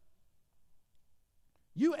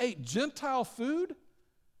 You ate Gentile food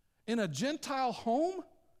in a Gentile home?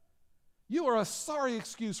 You are a sorry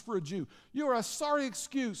excuse for a Jew. You are a sorry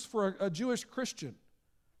excuse for a Jewish Christian.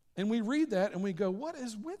 And we read that and we go, what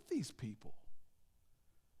is with these people?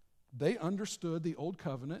 They understood the old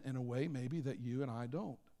covenant in a way maybe that you and I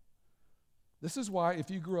don't. This is why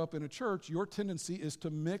if you grew up in a church, your tendency is to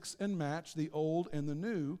mix and match the old and the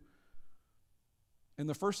new. And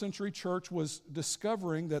the first century church was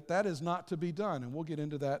discovering that that is not to be done, and we'll get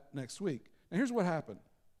into that next week. And here's what happened.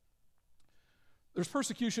 There's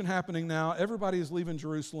persecution happening now. Everybody is leaving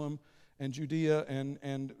Jerusalem and Judea,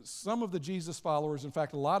 and some of the Jesus followers, in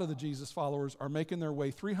fact, a lot of the Jesus followers, are making their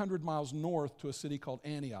way 300 miles north to a city called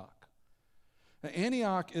Antioch. Now,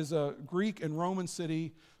 Antioch is a Greek and Roman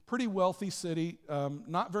city, pretty wealthy city,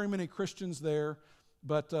 not very many Christians there,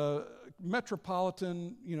 but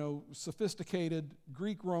metropolitan, sophisticated,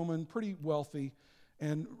 Greek, Roman, pretty wealthy,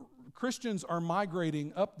 and Christians are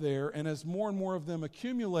migrating up there, and as more and more of them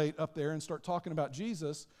accumulate up there and start talking about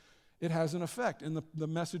Jesus, it has an effect, and the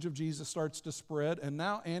message of Jesus starts to spread, and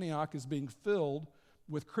now Antioch is being filled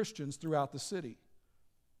with Christians throughout the city.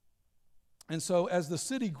 And so as the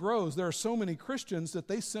city grows, there are so many Christians that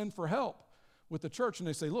they send for help with the church, and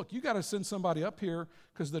they say, look, you got to send somebody up here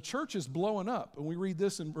because the church is blowing up. And we read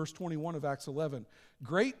this in verse 21 of Acts 11.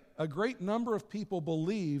 A great number of people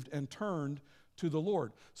believed and turned to the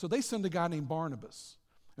Lord. So they send a guy named Barnabas.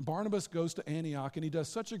 And Barnabas goes to Antioch, and he does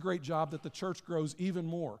such a great job that the church grows even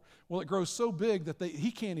more. Well, it grows so big that he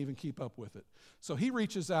can't even keep up with it. So he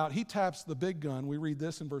reaches out, he taps the big gun. We read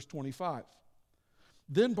this in verse 25.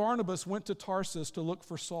 Then Barnabas went to Tarsus to look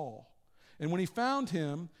for Saul. And when he found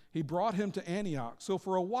him, he brought him to Antioch. So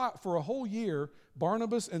for a whole year,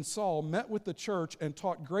 Barnabas and Saul met with the church and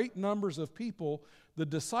taught great numbers of people. The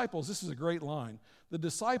disciples, this is a great line, the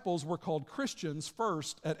disciples were called Christians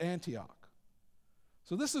first at Antioch.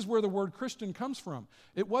 So this is where the word Christian comes from.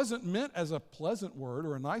 It wasn't meant as a pleasant word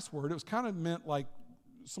or a nice word. It was kind of meant like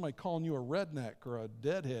somebody calling you a redneck or a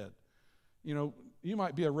deadhead. You know, you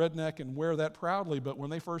might be a redneck and wear that proudly, but when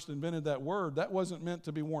they first invented that word, that wasn't meant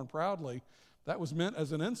to be worn proudly. That was meant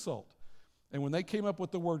as an insult. And when they came up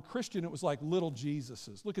with the word Christian, it was like little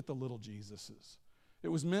Jesuses. Look at the little Jesuses. It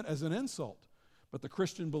was meant as an insult. But the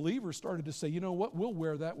Christian believers started to say, you know what, we'll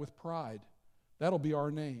wear that with pride. That'll be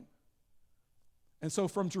our name. And so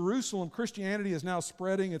from Jerusalem, Christianity is now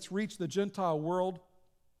spreading. It's reached the Gentile world.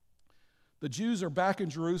 The Jews are back in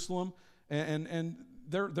Jerusalem, and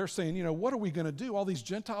they're saying, you know, what are we going to do? All these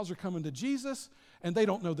Gentiles are coming to Jesus, and they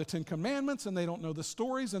don't know the Ten Commandments, and they don't know the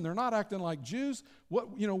stories, and they're not acting like Jews.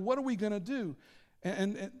 What are we going to do?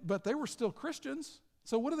 But they were still Christians,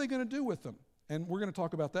 so what are they going to do with them? And we're going to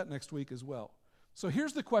talk about that next week as well. So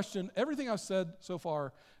here's the question. Everything I've said so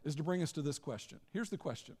far is to bring us to this question. Here's the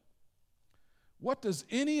question. What does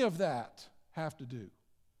any of that have to do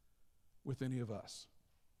with any of us?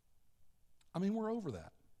 I mean, we're over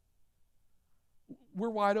that. We're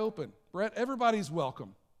wide open. Brett, everybody's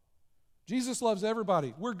welcome. Jesus loves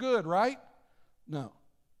everybody. We're good, right? No.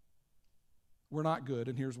 We're not good,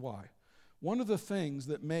 and here's why. One of the things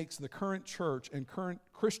that makes the current church and current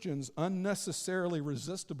Christians unnecessarily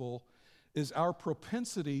resistible is our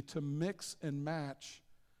propensity to mix and match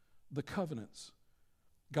the covenants.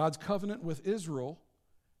 God's covenant with Israel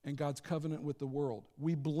and God's covenant with the world.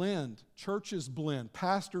 We blend, churches blend,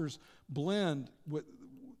 pastors blend with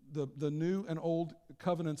the new and old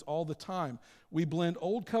covenants all the time. We blend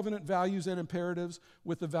old covenant values and imperatives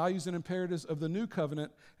with the values and imperatives of the new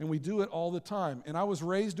covenant, and we do it all the time. And I was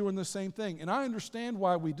raised doing the same thing, and I understand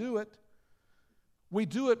why we do it. We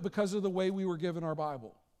do it because of the way we were given our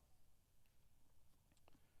Bible.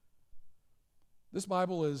 This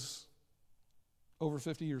Bible is over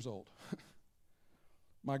 50 years old.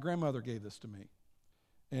 My grandmother gave this to me,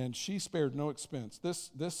 and she spared no expense.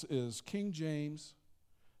 This is King James.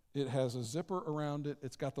 It has a zipper around it.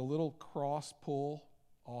 It's got the little cross pull.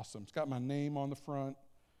 Awesome. It's got my name on the front.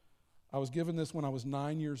 I was given this when I was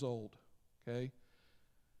 9 years old, okay?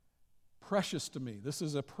 Precious to me. This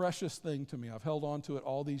is a precious thing to me. I've held on to it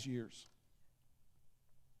all these years.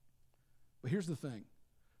 But here's the thing.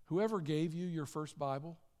 Whoever gave you your first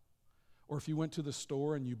Bible, or if you went to the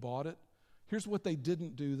store and you bought it, here's what they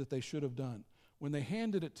didn't do that they should have done. When they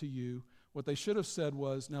handed it to you, what they should have said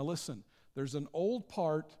was, now listen, there's an old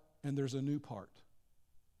part and there's a new part.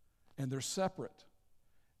 And they're separate.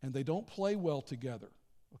 And they don't play well together,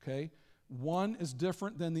 okay? One is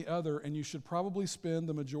different than the other, and you should probably spend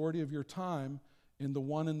the majority of your time in the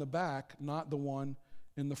one in the back, not the one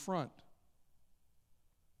in the front.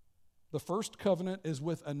 The first covenant is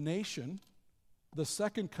with a nation. The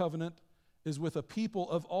second covenant is with a people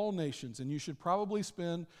of all nations, and you should probably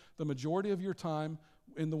spend the majority of your time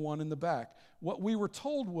in the one in the back. What we were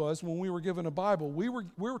told was, when we were given a Bible, we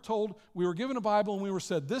were told, we were given a Bible and we were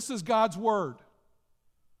said, this is God's Word.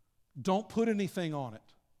 Don't put anything on it,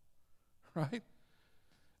 right?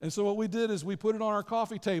 And so what we did is we put it on our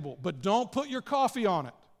coffee table, but don't put your coffee on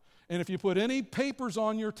it. And if you put any papers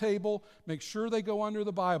on your table, make sure they go under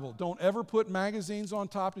the Bible. Don't ever put magazines on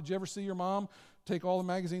top. Did you ever see your mom take all the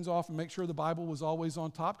magazines off and make sure the Bible was always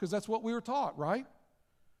on top? Because that's what we were taught, right?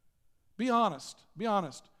 Be honest. Be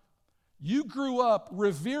honest. You grew up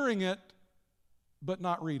revering it, but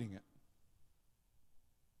not reading it.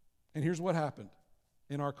 And here's what happened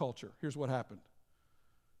in our culture. Here's what happened.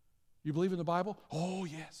 You believe in the Bible? Oh,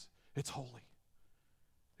 yes. It's holy.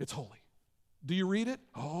 It's holy. Do you read it?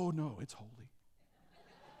 Oh, no, it's holy.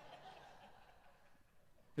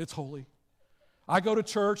 It's holy. I go to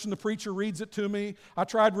church and the preacher reads it to me. I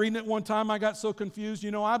tried reading it one time. I got so confused.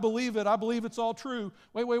 You know, I believe it. I believe it's all true.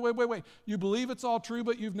 Wait. You believe it's all true,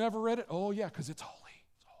 but you've never read it? Oh, yeah, because it's holy.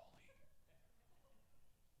 It's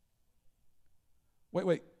holy.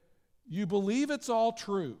 Wait. You believe it's all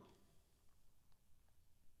true.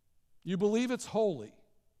 You believe it's holy.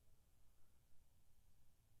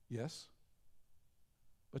 Yes.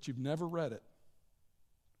 But you've never read it.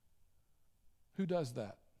 Who does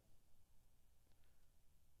that?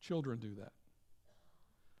 Children do that.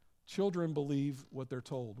 Children believe what they're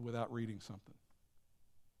told without reading something.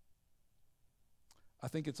 I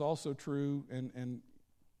think it's also true, and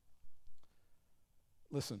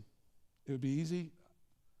listen, it would be easy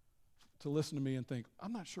to listen to me and think,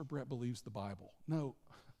 I'm not sure Brett believes the Bible. No,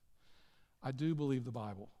 I do believe the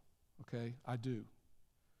Bible, Okay? I do.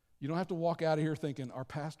 You don't have to walk out of here thinking our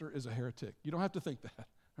pastor is a heretic. You don't have to think that,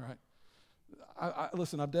 all right?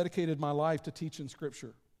 Listen, I've dedicated my life to teaching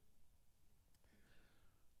Scripture.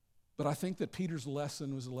 But I think that Peter's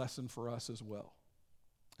lesson was a lesson for us as well.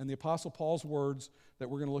 And the Apostle Paul's words that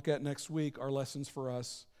we're going to look at next week are lessons for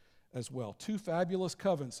us as well. Two fabulous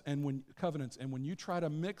covenants, and when you try to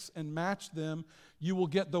mix and match them, you will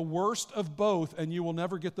get the worst of both, and you will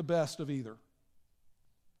never get the best of either.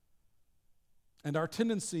 And our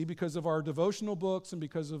tendency, because of our devotional books and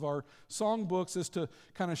because of our song books, is to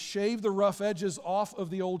kind of shave the rough edges off of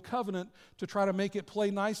the old covenant to try to make it play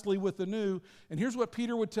nicely with the new. And here's what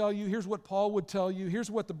Peter would tell you. Here's what Paul would tell you. Here's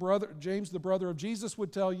what James, the brother of Jesus,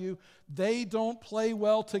 would tell you. They don't play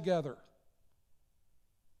well together.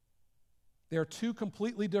 They are two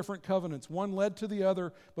completely different covenants. One led to the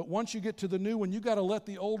other, but once you get to the new one, you got to let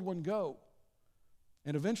the old one go.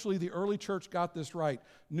 And eventually the early church got this right.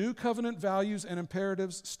 New covenant values and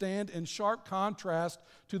imperatives stand in sharp contrast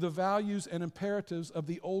to the values and imperatives of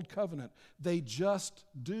the old covenant. They just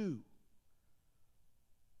do.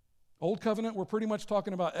 Old covenant, we're pretty much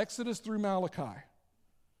talking about Exodus through Malachi.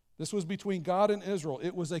 This was between God and Israel.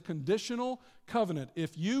 It was a conditional covenant.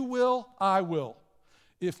 If you will, I will.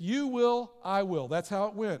 If you will, I will. That's how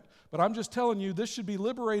it went. But I'm just telling you, this should be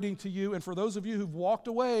liberating to you. And for those of you who've walked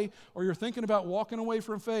away or you're thinking about walking away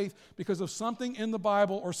from faith because of something in the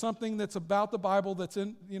Bible or something that's about the Bible that's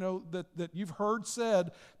in, that you've heard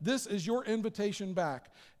said, this is your invitation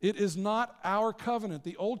back. It is not our covenant.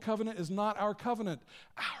 The old covenant is not our covenant.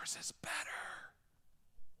 Ours is better.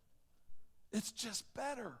 It's just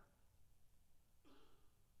better.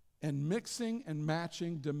 And mixing and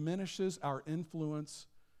matching diminishes our influence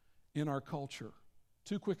in our culture.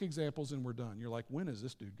 Two quick examples and we're done. You're like, when is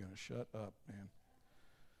this dude going to shut up, man?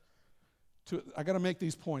 I got to make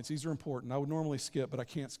these points. These are important. I would normally skip, but I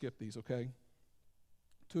can't skip these, okay?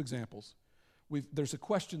 Two examples. There's a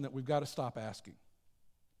question that we've got to stop asking.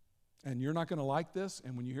 And you're not going to like this,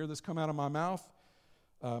 and when you hear this come out of my mouth,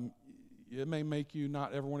 it may make you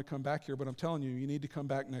not ever want to come back here, but I'm telling you, you need to come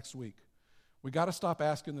back next week. We got to stop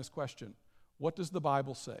asking this question. What does the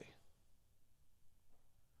Bible say?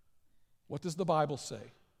 What does the Bible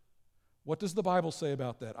say? What does the Bible say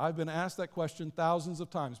about that? I've been asked that question thousands of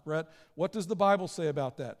times. Brett, what does the Bible say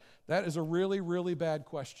about that? That is a really, really bad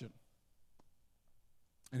question.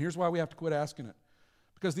 And here's why we have to quit asking it.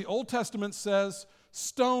 Because the Old Testament says,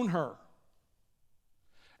 stone her.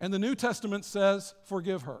 And the New Testament says,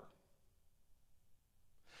 forgive her.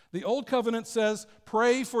 The Old Covenant says,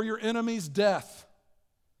 pray for your enemy's death.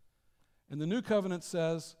 And the New Covenant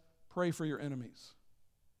says, pray for your enemies.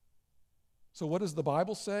 So what does the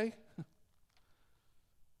Bible say?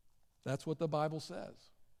 That's what the Bible says.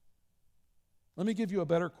 Let me give you a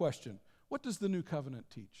better question. What does the New Covenant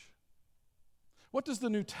teach? What does the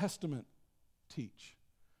New Testament teach?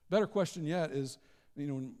 Better question yet is,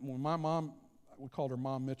 when my mom, we called her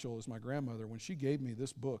Mom Mitchell as my grandmother, when she gave me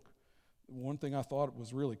this book, one thing I thought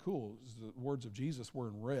was really cool is the words of Jesus were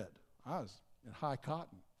in red. I was in high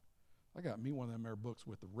cotton. I got me one of them there books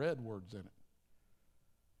with the red words in it.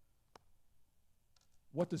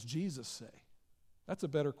 What does Jesus say? That's a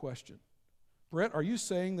better question. Brett, are you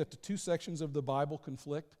saying that the two sections of the Bible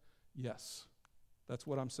conflict? Yes, that's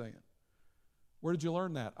what I'm saying. Where did you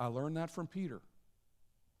learn that? I learned that from Peter.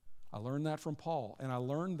 I learned that from Paul. And I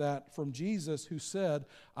learned that from Jesus, who said,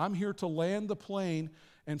 I'm here to land the plane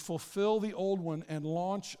and fulfill the old one and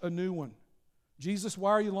launch a new one. Jesus,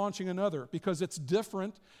 why are you launching another? Because it's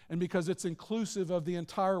different and because it's inclusive of the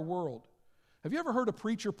entire world. Have you ever heard a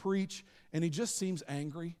preacher preach and he just seems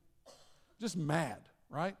angry? Just mad,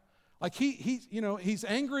 right? Like he's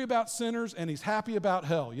angry about sinners and he's happy about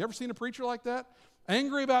hell. You ever seen a preacher like that?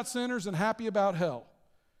 Angry about sinners and happy about hell.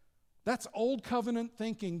 That's old covenant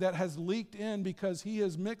thinking that has leaked in because he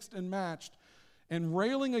has mixed and matched and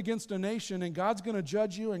railing against a nation and God's going to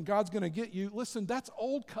judge you and God's going to get you. Listen, that's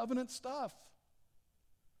old covenant stuff.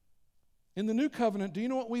 In the new covenant, do you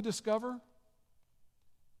know what we discover?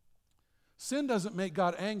 Sin doesn't make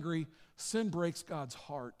God angry. Sin breaks God's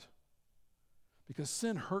heart. Because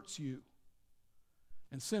sin hurts you.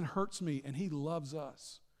 And sin hurts me, and he loves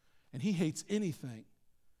us. And he hates anything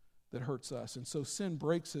that hurts us. And so sin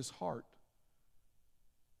breaks his heart.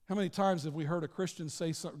 How many times have we heard a Christian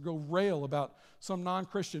go rail about some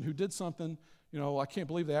non-Christian who did something, I can't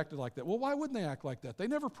believe they acted like that. Well, why wouldn't they act like that? They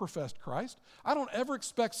never professed Christ. I don't ever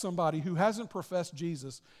expect somebody who hasn't professed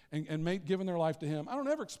Jesus and given their life to him, I don't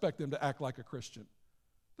ever expect them to act like a Christian.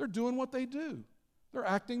 They're doing what they do. They're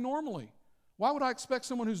acting normally. Why would I expect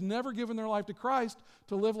someone who's never given their life to Christ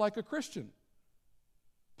to live like a Christian?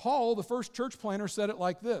 Paul, the first church planter, said it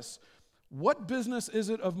like this: what business is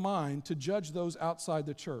it of mine to judge those outside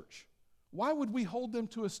the church? Why would we hold them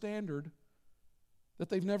to a standard that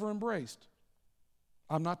they've never embraced?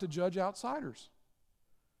 I'm not to judge outsiders.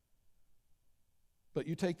 But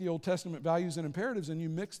you take the Old Testament values and imperatives and you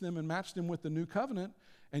mix them and match them with the New Covenant,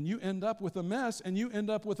 and you end up with a mess, and you end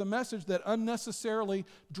up with a message that unnecessarily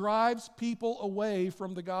drives people away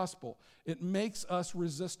from the gospel. It makes us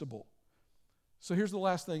resistible. So here's the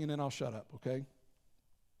last thing, and then I'll shut up, okay?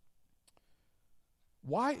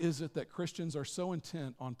 Why is it that Christians are so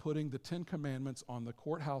intent on putting the Ten Commandments on the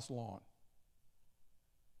courthouse lawn?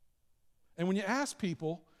 And when you ask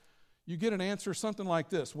people, you get an answer something like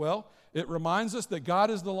this: well, it reminds us that God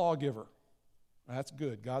is the lawgiver. That's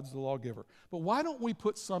good, God's the lawgiver. But why don't we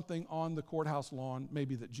put something on the courthouse lawn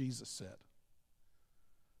maybe that Jesus said?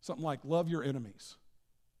 Something like, love your enemies.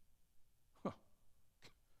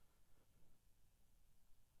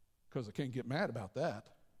 Because I can't get mad about that.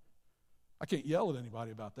 I can't yell at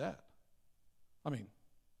anybody about that. I mean,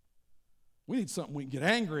 we need something we can get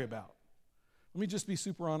angry about. Let me just be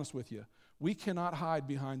super honest with you. We cannot hide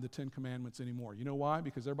behind the Ten Commandments anymore. You know why?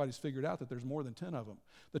 Because everybody's figured out that there's more than 10 of them.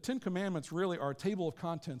 The Ten Commandments really are a table of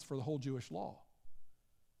contents for the whole Jewish law.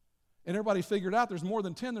 And everybody figured out there's more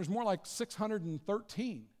than 10. There's more like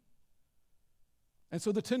 613. And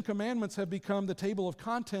so the Ten Commandments have become the table of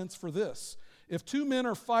contents for this. If two men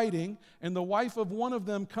are fighting and the wife of one of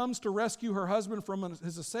them comes to rescue her husband from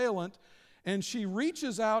his assailant, and she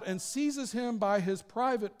reaches out and seizes him by his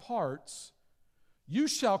private parts, you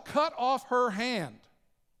shall cut off her hand.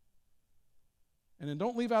 And then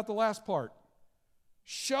don't leave out the last part.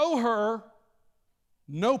 Show her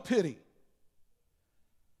no pity.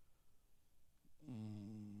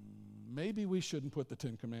 Maybe we shouldn't put the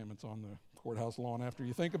Ten Commandments on the courthouse lawn after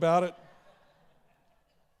you think about it.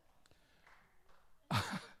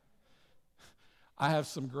 I have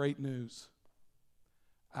some great news.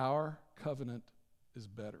 Our covenant is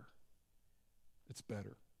better. It's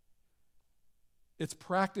better. It's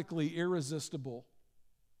practically irresistible,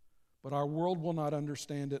 but our world will not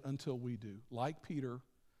understand it until we do. Like Peter,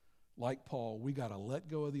 like Paul, we got to let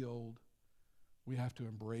go of the old. We have to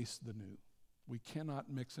embrace the new. We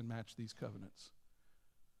cannot mix and match these covenants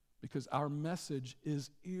because our message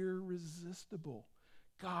is irresistible.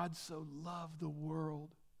 God so loved the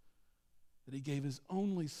world that he gave his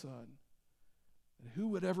only son. And who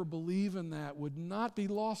would ever believe in that would not be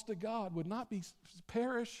lost to God, would not be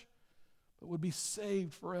perish, but would be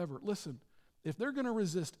saved forever. Listen, if they're going to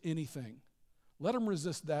resist anything, let them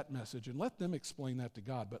resist that message and let them explain that to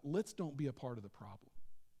God. But let's don't be a part of the problem,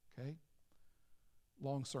 okay?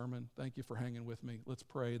 Long sermon. Thank you for hanging with me. Let's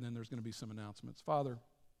pray, and then there's going to be some announcements. Father,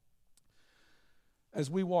 as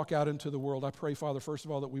we walk out into the world, I pray, Father, first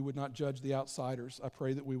of all, that we would not judge the outsiders. I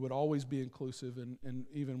pray that we would always be inclusive, and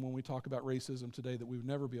even when we talk about racism today, that we would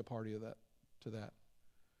never be a party to that.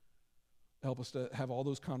 Help us to have all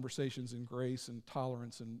those conversations in grace and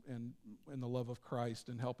tolerance and the love of Christ,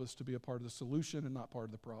 and help us to be a part of the solution and not part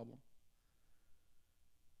of the problem.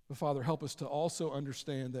 But Father, help us to also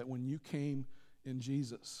understand that when you came in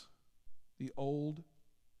Jesus, the old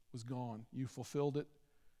was gone. You fulfilled it.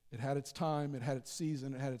 It had its time, it had its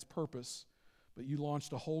season, it had its purpose, but you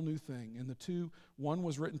launched a whole new thing. And one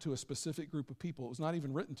was written to a specific group of people. It was not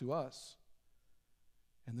even written to us.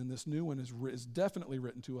 And then this new one is definitely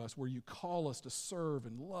written to us, where you call us to serve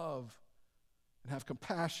and love and have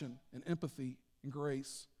compassion and empathy and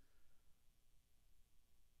grace.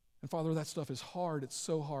 And Father, that stuff is hard. It's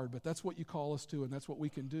so hard, but that's what you call us to, and that's what we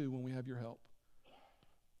can do when we have your help.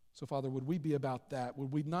 So Father, would we be about that?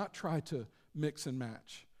 Would we not try to mix and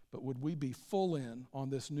match, but would we be full in on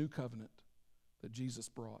this new covenant that Jesus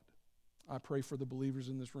brought? I pray for the believers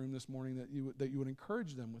in this room this morning that you would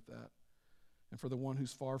encourage them with that. And for the one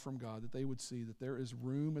who's far from God, that they would see that there is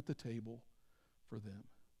room at the table for them.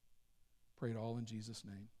 Pray it all in Jesus'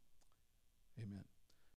 name. Amen.